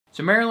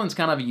So Maryland's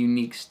kind of a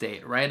unique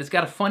state, right? It's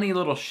got a funny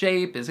little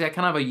shape, it's got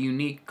kind of a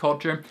unique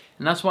culture,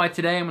 and that's why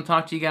today I'm going to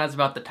talk to you guys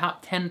about the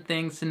top 10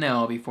 things to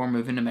know before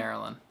moving to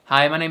Maryland.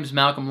 Hi, my name is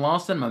Malcolm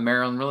Lawson, I'm a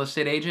Maryland real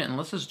estate agent, and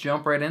let's just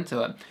jump right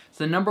into it.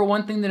 So the number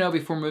one thing to know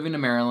before moving to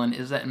Maryland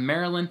is that in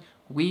Maryland,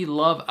 we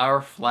love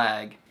our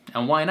flag.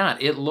 And why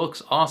not? It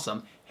looks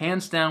awesome.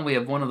 Hands down, we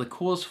have one of the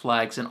coolest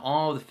flags in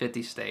all of the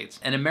 50 states.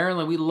 And in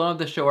Maryland, we love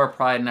to show our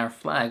pride in our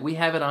flag. We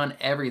have it on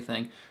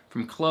everything,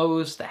 from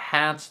clothes to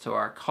hats to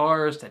our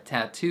cars to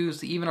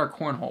tattoos to even our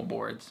cornhole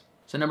boards.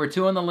 So number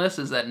two on the list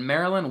is that in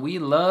Maryland, we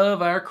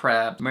love our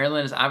crabs.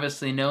 Maryland is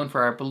obviously known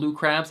for our blue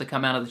crabs that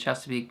come out of the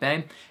Chesapeake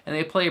Bay, and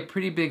they play a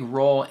pretty big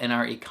role in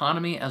our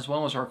economy as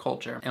well as our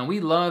culture. And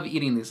we love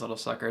eating these little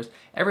suckers.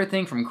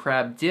 Everything from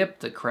crab dip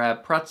to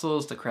crab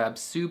pretzels to crab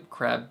soup,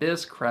 crab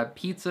bisque, crab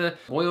pizza,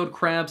 boiled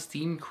crab,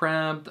 steamed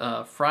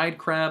crab, fried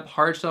crab,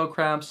 hard-shell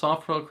crab,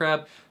 soft-shell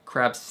crab,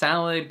 crab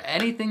salad,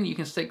 anything you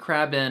can stick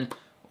crab in.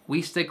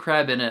 We stick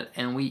crab in it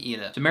and we eat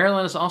it. So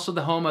Maryland is also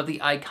the home of the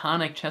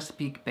iconic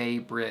Chesapeake Bay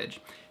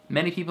Bridge.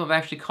 Many people have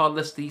actually called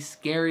this the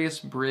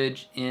scariest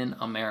bridge in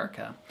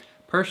America.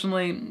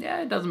 Personally,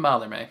 yeah, it doesn't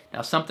bother me.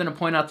 Now, something to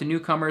point out to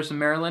newcomers in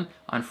Maryland,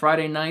 on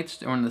Friday nights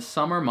during the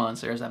summer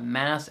months, there's a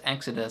mass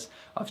exodus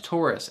of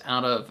tourists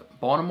out of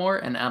Baltimore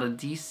and out of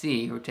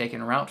DC who are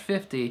taking Route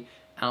 50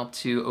 out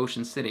to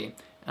Ocean City.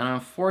 And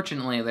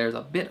unfortunately, there's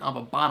a bit of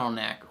a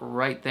bottleneck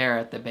right there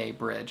at the Bay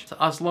Bridge. So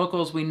us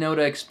locals, we know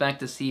to expect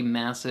to see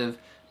massive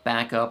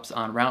backups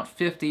on Route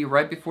 50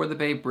 right before the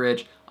Bay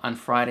Bridge on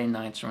Friday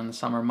nights during the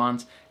summer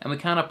months, and we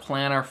kind of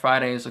plan our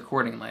Fridays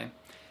accordingly.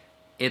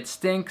 It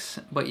stinks,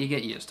 but you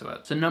get used to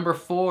it. So number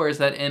four is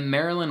that in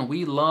Maryland,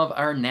 we love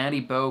our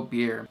Natty Boh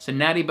Beer. So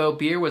Natty Boh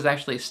Beer was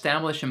actually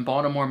established in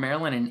Baltimore,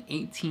 Maryland in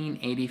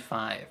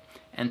 1885.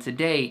 And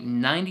today,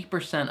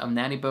 90% of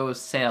Natty Boh's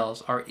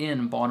sales are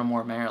in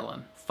Baltimore,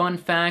 Maryland. Fun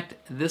fact,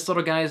 this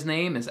little guy's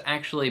name is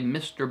actually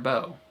Mr.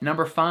 Boh.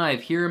 Number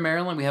five, here in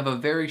Maryland, we have a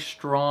very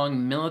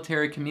strong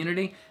military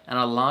community and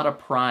a lot of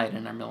pride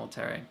in our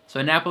military. So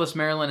Annapolis,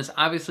 Maryland is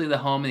obviously the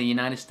home of the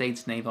United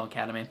States Naval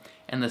Academy,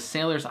 and the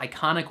sailors'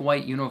 iconic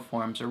white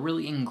uniforms are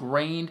really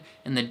ingrained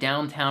in the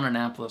downtown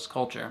Annapolis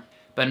culture.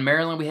 But in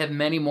Maryland, we have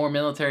many more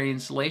military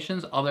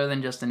installations other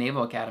than just the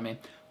Naval Academy.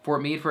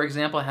 Fort Meade, for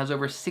example, has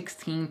over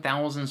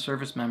 16,000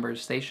 service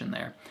members stationed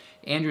there.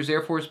 Andrews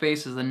Air Force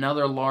Base is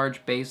another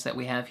large base that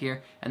we have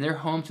here, and they're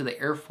home to the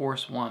Air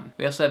Force One.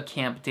 We also have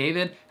Camp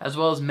David, as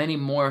well as many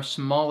more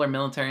smaller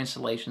military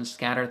installations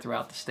scattered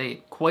throughout the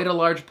state. Quite a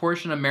large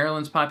portion of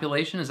Maryland's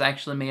population is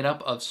actually made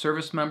up of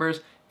service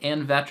members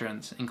and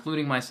veterans,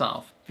 including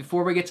myself.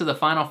 Before we get to the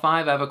final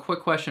five, I have a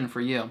quick question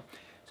for you.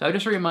 So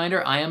just a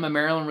reminder, I am a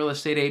Maryland real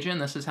estate agent.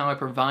 This is how I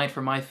provide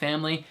for my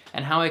family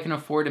and how I can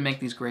afford to make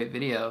these great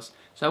videos.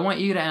 So I want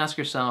you to ask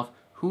yourself,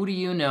 who do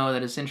you know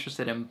that is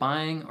interested in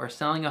buying or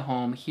selling a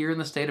home here in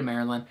the state of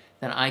Maryland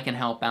that I can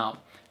help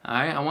out?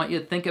 Alright, I want you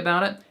to think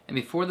about it, and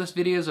before this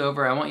video is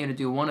over, I want you to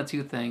do one of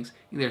two things.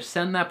 Either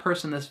send that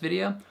person this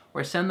video,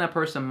 or send that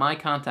person my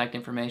contact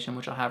information,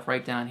 which I'll have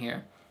right down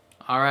here.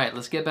 Alright,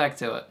 let's get back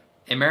to it.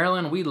 In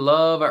Maryland, we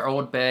love our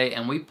Old Bay,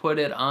 and we put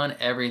it on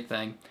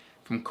everything.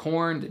 From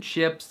corn to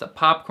chips to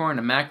popcorn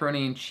to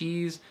macaroni and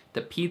cheese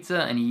to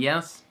pizza, and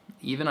yes,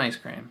 even ice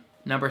cream.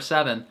 Number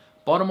seven.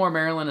 Baltimore,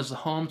 Maryland is the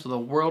home to the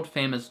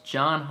world-famous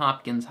Johns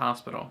Hopkins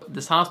Hospital.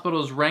 This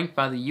hospital is ranked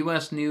by the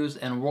U.S. News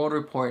and World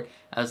Report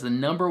as the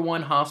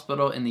 #1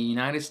 hospital in the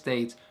United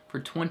States for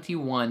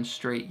 21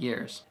 straight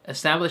years.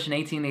 Established in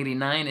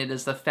 1889, it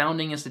is the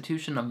founding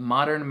institution of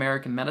modern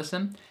American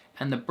medicine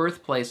and the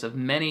birthplace of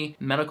many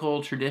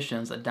medical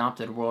traditions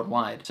adopted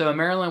worldwide. So in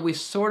Maryland, we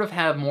sort of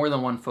have more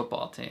than one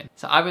football team.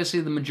 So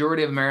obviously the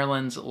majority of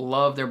Marylanders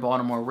love their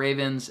Baltimore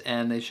Ravens,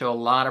 and they show a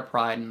lot of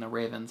pride in the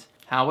Ravens.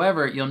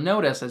 However, you'll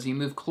notice as you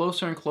move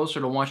closer and closer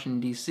to Washington,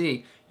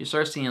 D.C., you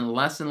start seeing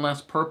less and less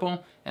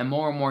purple and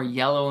more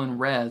yellow and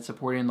red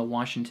supporting the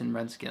Washington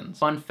Redskins.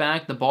 Fun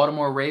fact, the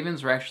Baltimore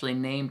Ravens were actually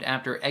named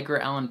after Edgar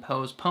Allan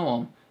Poe's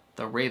poem,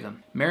 The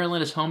Raven.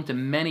 Maryland is home to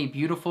many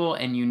beautiful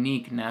and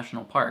unique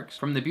national parks.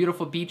 From the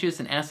beautiful beaches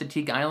in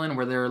Assateague Island,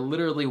 where there are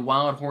literally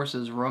wild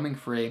horses roaming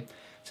free,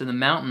 to the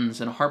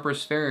mountains in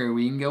Harper's Ferry,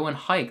 where you can go and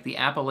hike the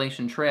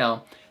Appalachian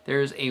Trail,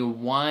 there's a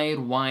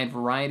wide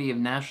variety of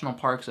national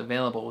parks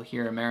available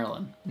here in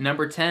Maryland.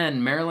 Number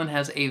 10, Maryland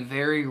has a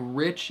very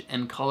rich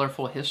and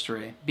colorful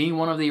history. Being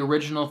one of the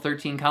original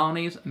 13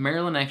 colonies,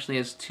 Maryland actually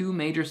has two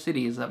major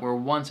cities that were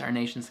once our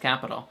nation's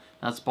capital.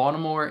 That's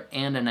Baltimore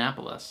and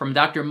Annapolis. From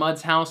Dr.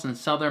 Mudd's house in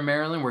southern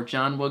Maryland, where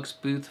John Wilkes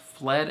Booth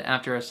fled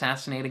after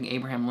assassinating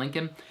Abraham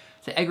Lincoln,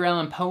 to Edgar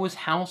Allan Poe's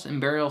house and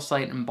burial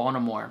site in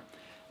Baltimore,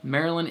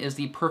 Maryland is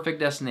the perfect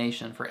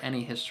destination for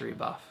any history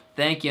buff.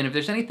 Thank you, and if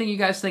there's anything you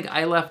guys think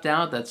I left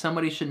out that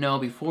somebody should know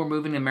before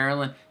moving to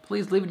Maryland,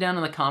 please leave it down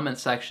in the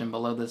comments section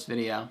below this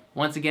video.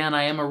 Once again,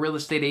 I am a real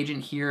estate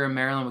agent here in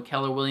Maryland with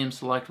Keller Williams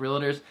Select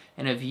Realtors,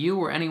 and if you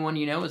or anyone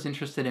you know is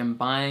interested in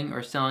buying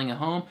or selling a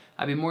home,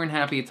 I'd be more than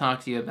happy to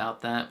talk to you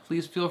about that.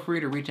 Please feel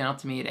free to reach out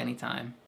to me at any time.